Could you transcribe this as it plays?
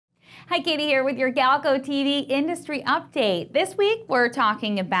Hi, Katie here with your GalcoTV Industry update. This week we're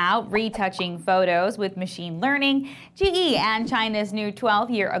talking about retouching photos with machine learning, GE and China's new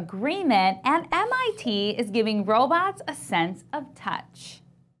 12-year agreement, and MIT is giving robots a sense of touch.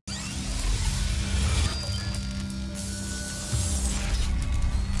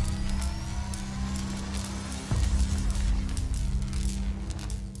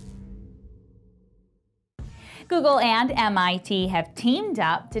 Google and MIT have teamed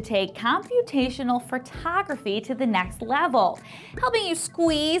up to take computational photography to the next level, helping you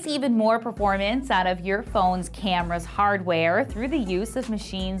squeeze even more performance out of your phone's camera's hardware through the use of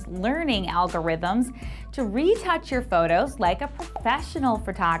machine learning algorithms to retouch your photos like a professional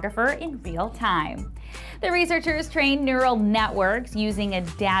photographer in real time. The researchers trained neural networks using a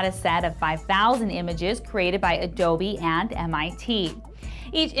data set of 5,000 images created by Adobe and MIT.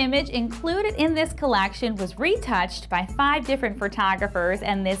 Each image included in this collection was retouched by 5 different photographers,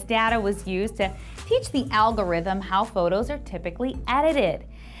 and this data was used to teach the algorithm how photos are typically edited.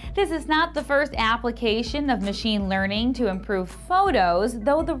 This is not the first application of machine learning to improve photos,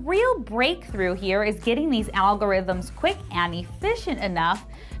 though the real breakthrough here is getting these algorithms quick and efficient enough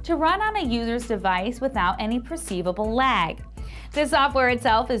to run on a user's device without any perceivable lag. The software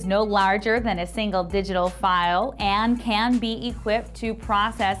itself is no larger than a single digital file and can be equipped to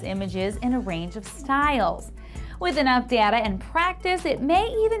process images in a range of styles. With enough data and practice, it may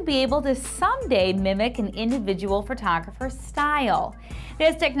even be able to someday mimic an individual photographer's style.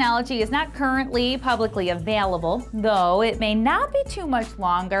 This technology is not currently publicly available, though it may not be too much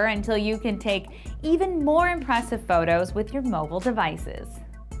longer until you can take even more impressive photos with your mobile devices.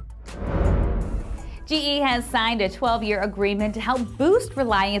 GE has signed a 12-year agreement to help boost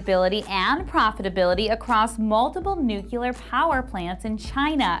reliability and profitability across multiple nuclear power plants in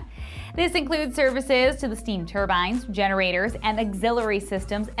China. This includes services to the steam turbines, generators, and auxiliary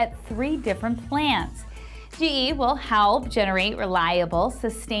systems at 3 different plants. GE will help generate reliable,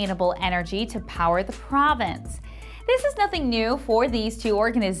 sustainable energy to power the province. This is nothing new for these 2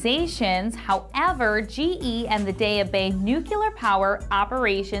 organizations. However, GE and the Daya Bay Nuclear Power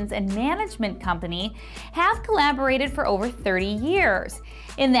Operations and Management Company have collaborated for over 30 years.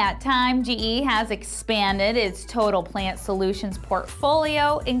 In that time, GE has expanded its total plant solutions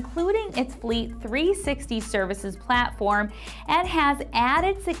portfolio, including its Fleet 360 services platform, and has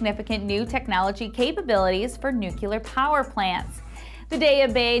added significant new technology capabilities for nuclear power plants. The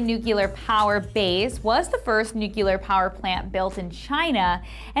Daya Bay Nuclear Power Base was the first nuclear power plant built in China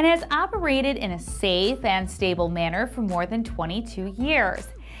and has operated in a safe and stable manner for more than 22 years.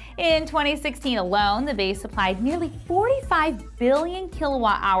 In 2016 alone, the base supplied nearly 45 billion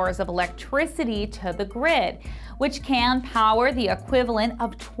kilowatt hours of electricity to the grid, which can power the equivalent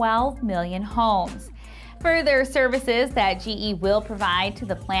of 12 million homes. Further services that GE will provide to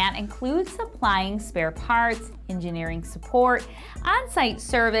the plant include supplying spare parts, engineering support, on-site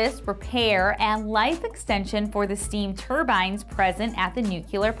service, repair, and life extension for the steam turbines present at the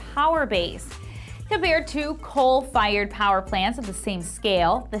nuclear power base. Compared to coal-fired power plants of the same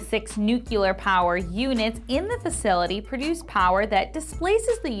scale, the 6 nuclear power units in the facility produce power that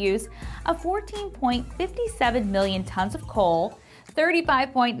displaces the use of 14.57 million tons of coal,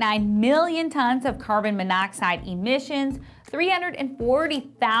 35.9 million tons of carbon monoxide emissions,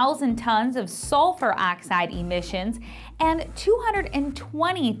 340,000 tons of sulfur oxide emissions, and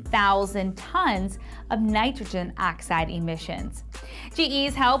 220,000 tons of nitrogen oxide emissions.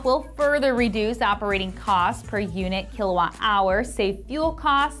 GE's help will further reduce operating costs per unit kilowatt hour, save fuel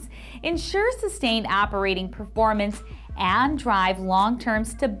costs, ensure sustained operating performance, and drive long-term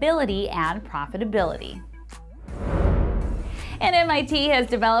stability and profitability. And MIT has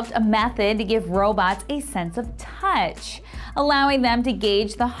developed a method to give robots a sense of touch, allowing them to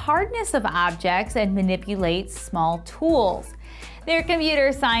gauge the hardness of objects and manipulate small tools. Their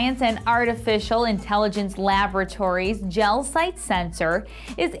computer science and artificial intelligence laboratory's gel sight sensor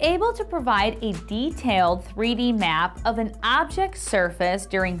is able to provide a detailed 3D map of an object's surface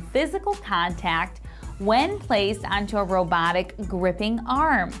during physical contact when placed onto a robotic gripping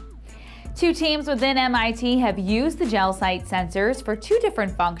arm. 2 teams within MIT have used the gel sight sensors for 2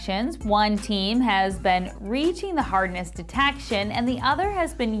 different functions. One team has been reaching the hardness detection, and the other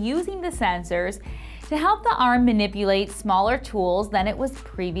has been using the sensors to help the arm manipulate smaller tools than it was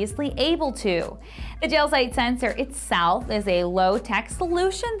previously able to. The gel sight sensor itself is a low-tech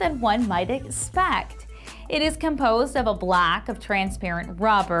solution than one might expect. It is composed of a block of transparent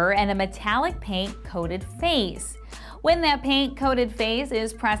rubber and a metallic paint-coated face. When that paint-coated face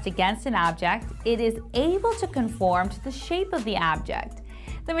is pressed against an object, it is able to conform to the shape of the object.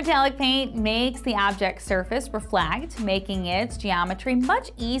 The metallic paint makes the object surface reflect, making its geometry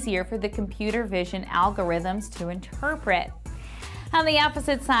much easier for the computer vision algorithms to interpret. On the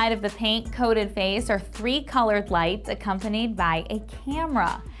opposite side of the paint-coated face are 3 colored lights accompanied by a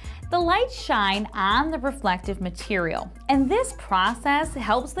camera. The lights shine on the reflective material, and this process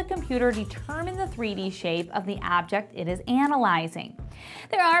helps the computer determine the 3D shape of the object it is analyzing.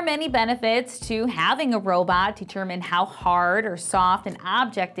 There are many benefits to having a robot determine how hard or soft an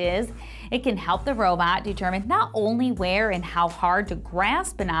object is. It can help the robot determine not only where and how hard to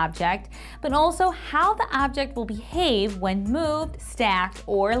grasp an object, but also how the object will behave when moved, stacked,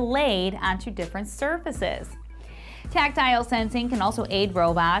 or laid onto different surfaces. Tactile sensing can also aid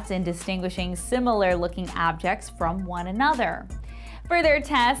robots in distinguishing similar-looking objects from one another. Further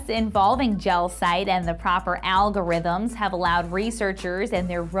tests involving gel sight and the proper algorithms have allowed researchers and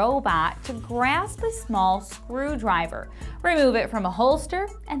their robot to grasp a small screwdriver, remove it from a holster,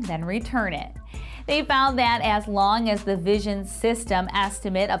 and then return it. They found that as long as the vision system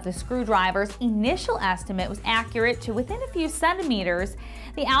estimate of the screwdriver's initial estimate was accurate to within a few centimeters,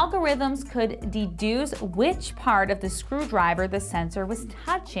 the algorithms could deduce which part of the screwdriver the sensor was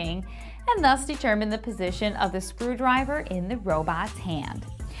touching and thus determine the position of the screwdriver in the robot's hand.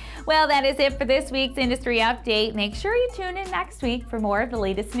 Well, that is it for this week's Industry Update. Make sure you tune in next week for more of the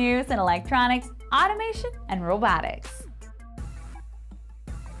latest news in electronics, automation, and robotics.